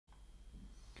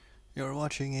You're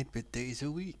watching 8-Bit Days a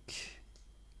Week,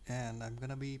 and I'm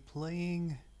gonna be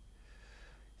playing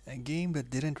a game that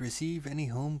didn't receive any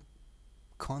home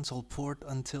console port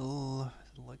until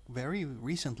like very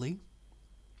recently,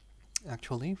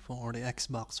 actually, for the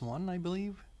Xbox One, I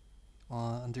believe,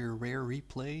 under Rare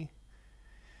Replay,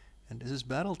 and this is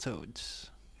Battletoads.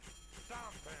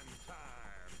 Stompin' time!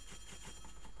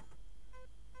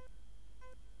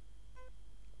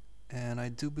 And I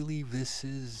do believe this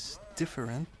is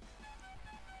different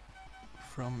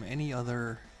from any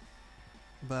other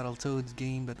Battletoads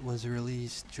game that was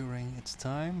released during its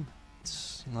time.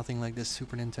 It's nothing like the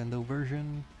Super Nintendo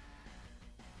version,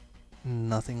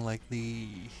 nothing like the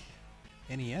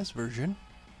NES version.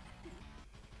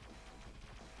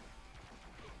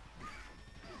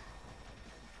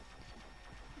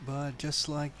 But just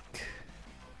like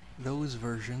those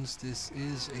versions, this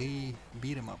is a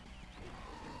beat 'em up.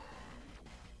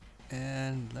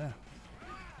 And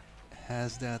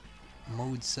has that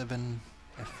Mode 7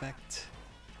 effect,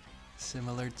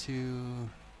 similar to,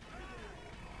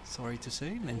 sorry to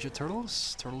say, Ninja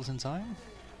Turtles, Turtles in Time.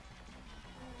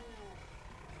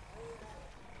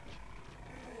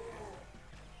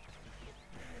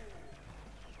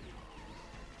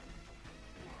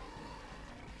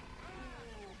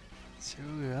 So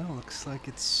yeah, looks like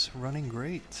it's running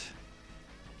great.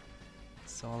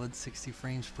 Solid 60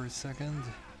 frames per second.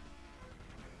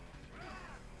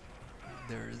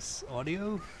 There's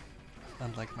audio,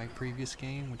 unlike my previous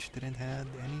game, which didn't have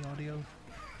any audio.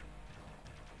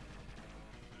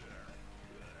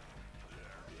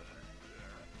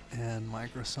 And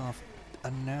Microsoft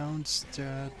announced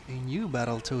that a new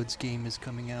Battletoads game is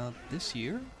coming out this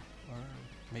year, or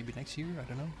maybe next year, I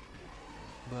don't know.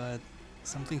 But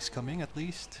something's coming at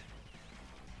least.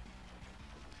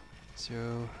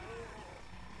 So,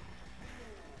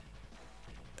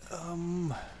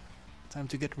 time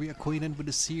to get reacquainted with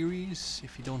the series,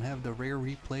 if you don't have the Rare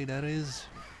Replay, that is.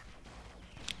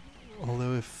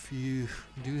 Although if you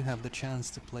do have the chance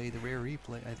to play the Rare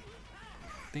Replay, I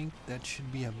think that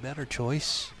should be a better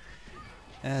choice,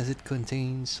 as it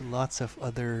contains lots of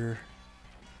other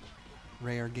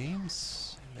Rare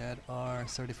games that are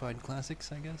certified classics,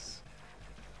 I guess.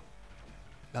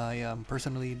 I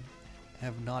personally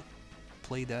have not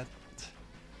played that.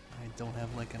 I don't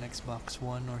have like an Xbox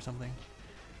One or something.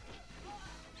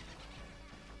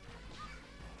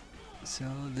 So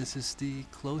this is the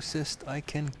closest I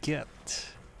can get.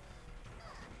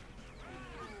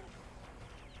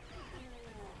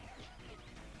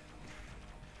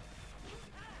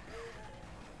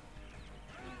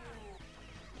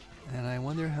 And I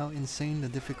wonder how insane the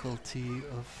difficulty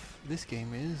of this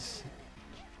game is,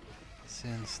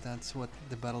 since that's what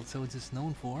the Battletoads is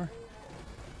known for.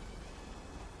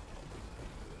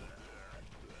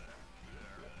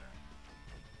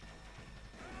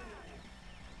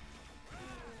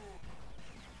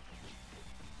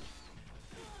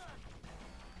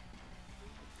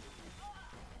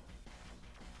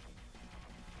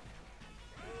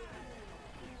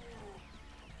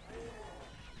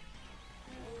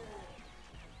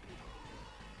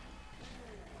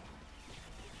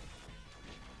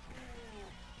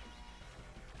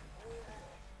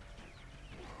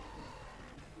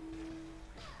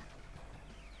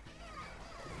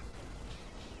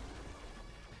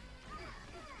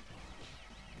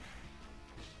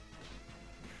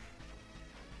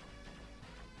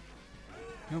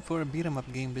 You know, for a beat 'em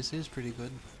up game, this is pretty good.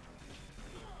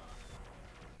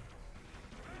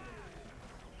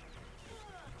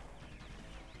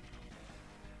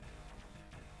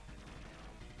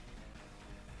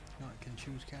 Oh, I can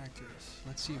choose characters.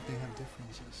 Let's see if they have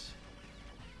differences.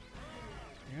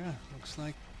 Yeah, looks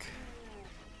like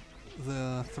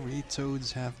the three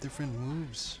Toads have different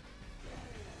moves.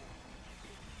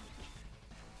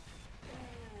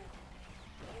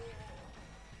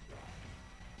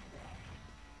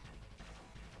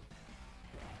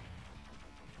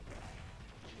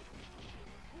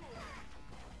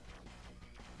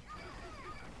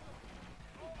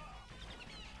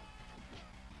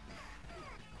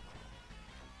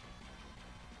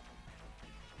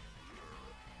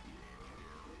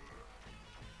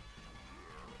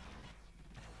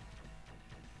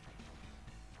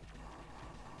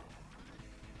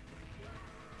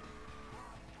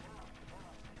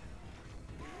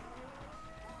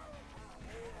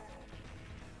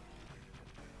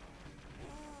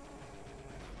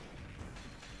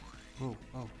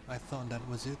 Oh, I thought that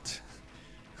was it.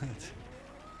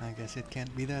 I guess it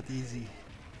can't be that easy.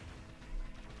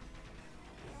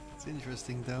 It's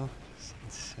interesting though,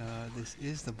 since this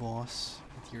is the boss,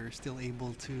 but you're still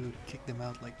able to kick them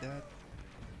out like that.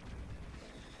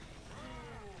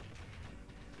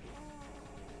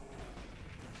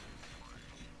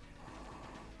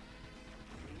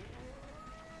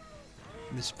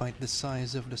 despite the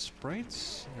size of the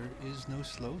sprites, there is no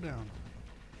slowdown,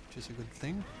 which is a good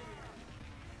thing.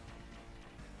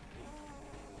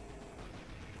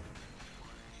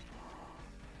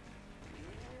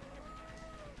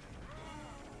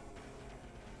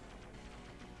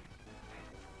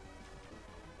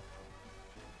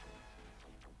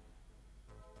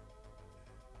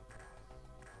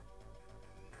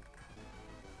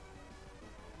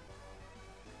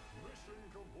 Mission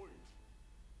complete.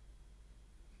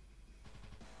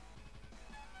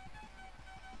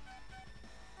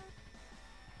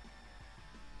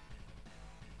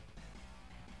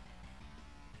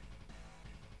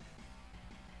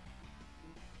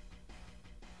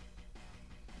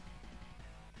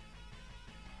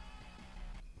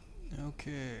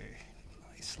 Okay,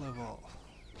 nice level.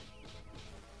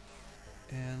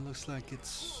 And looks like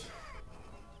it's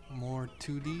more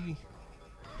 2D.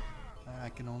 I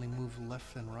can only move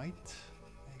left and right.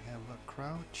 I have a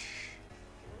crouch.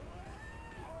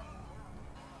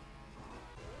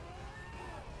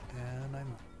 And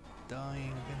I'm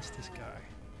dying against this guy.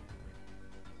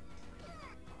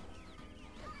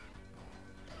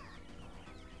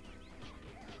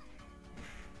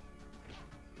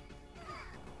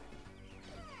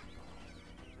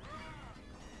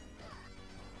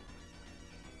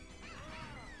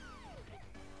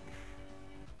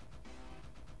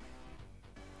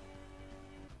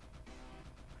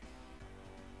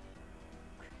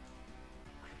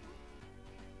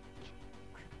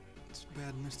 It's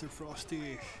bad, Mr.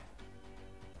 Frosty.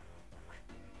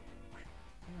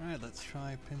 Alright, let's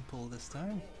try Pimple this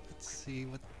time. Let's see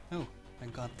what... Oh, I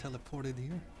got teleported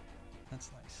here.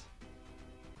 That's nice.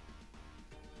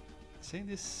 Say,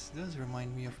 this does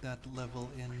remind me of that level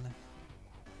in...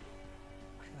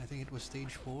 I think it was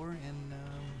stage 4 in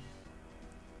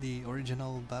the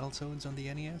original Battletoads on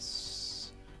the NES.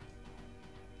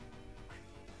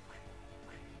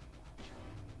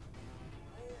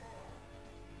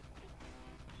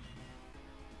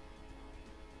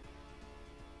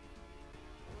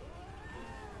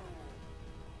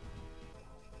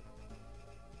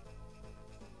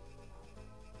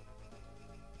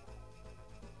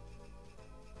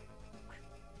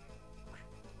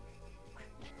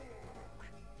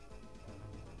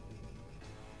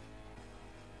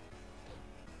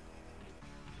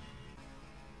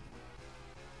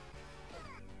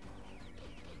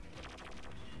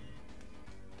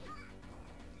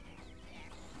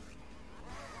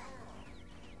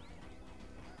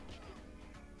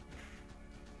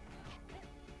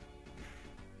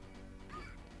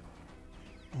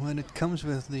 When it comes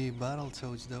with the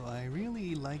Battletoads though, I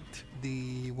really liked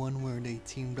the one where they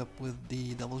teamed up with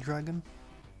the Double Dragon.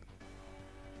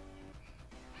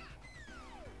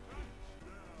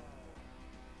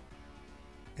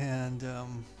 And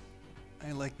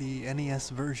I like the NES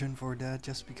version for that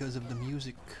just because of the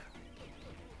music.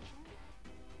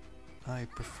 I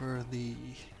prefer the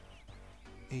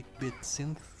 8-bit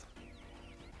synth.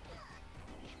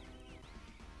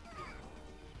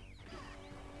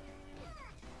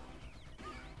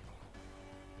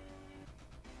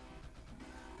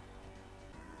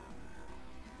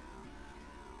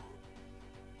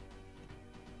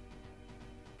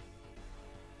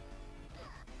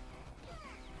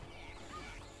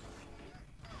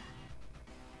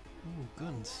 Ooh,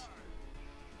 guns.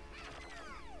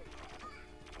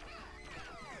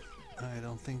 I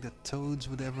don't think that Toads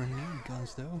would ever need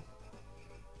guns though.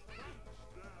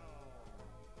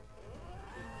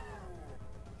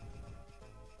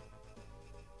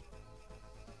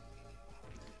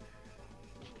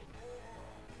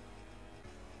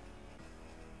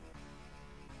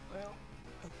 Well,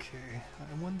 okay,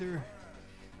 I wonder...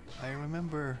 I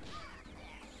remember...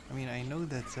 I mean, I know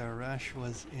that Rash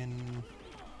was in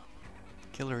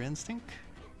Killer Instinct.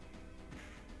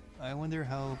 I wonder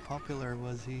how popular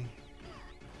was he?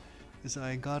 Because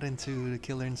I got into the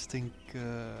Killer Instinct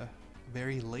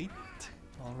very late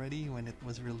already when it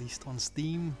was released on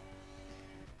Steam.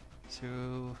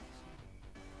 So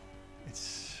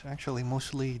it's actually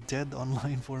mostly dead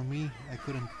online for me. I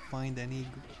couldn't find any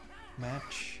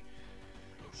match.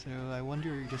 So I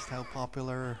wonder just how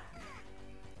popular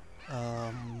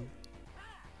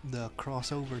the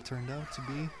crossover turned out to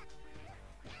be.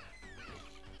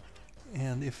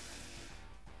 And if...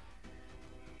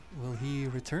 will he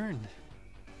return?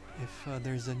 If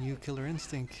there's a new Killer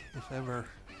Instinct, if ever.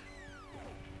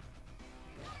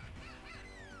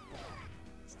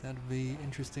 That'd be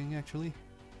interesting actually.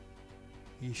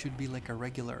 He should be like a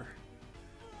regular.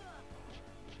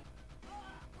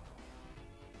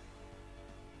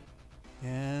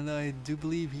 And I do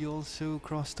believe he also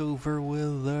crossed over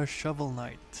with Shovel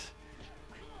Knight.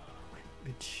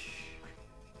 which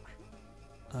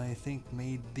I think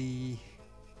made the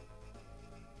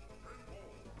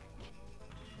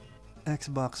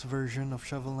Xbox version of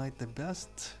Shovel Knight the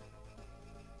best.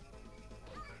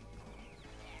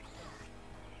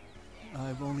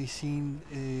 I've only seen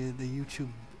the YouTube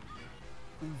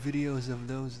videos of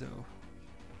those though.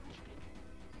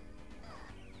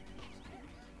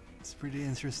 It's pretty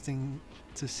interesting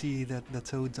to see that the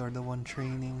Toads are the one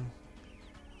training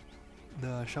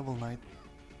the Shovel Knight.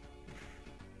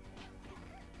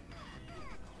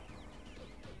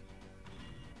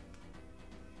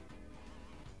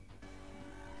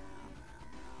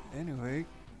 Anyway,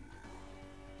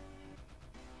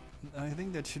 I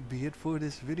think that should be it for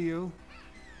this video.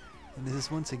 And this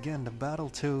is once again the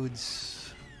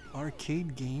Battletoads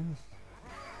arcade game.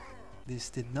 This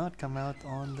did not come out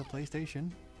on the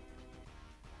PlayStation.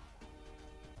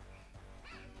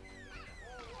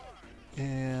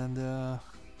 And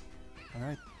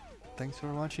alright, thanks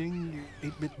for watching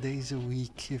 8-bit days a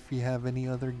week. If you have any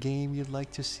other game you'd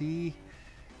like to see,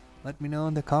 let me know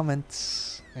in the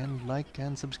comments, and like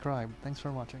and subscribe. Thanks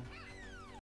for watching.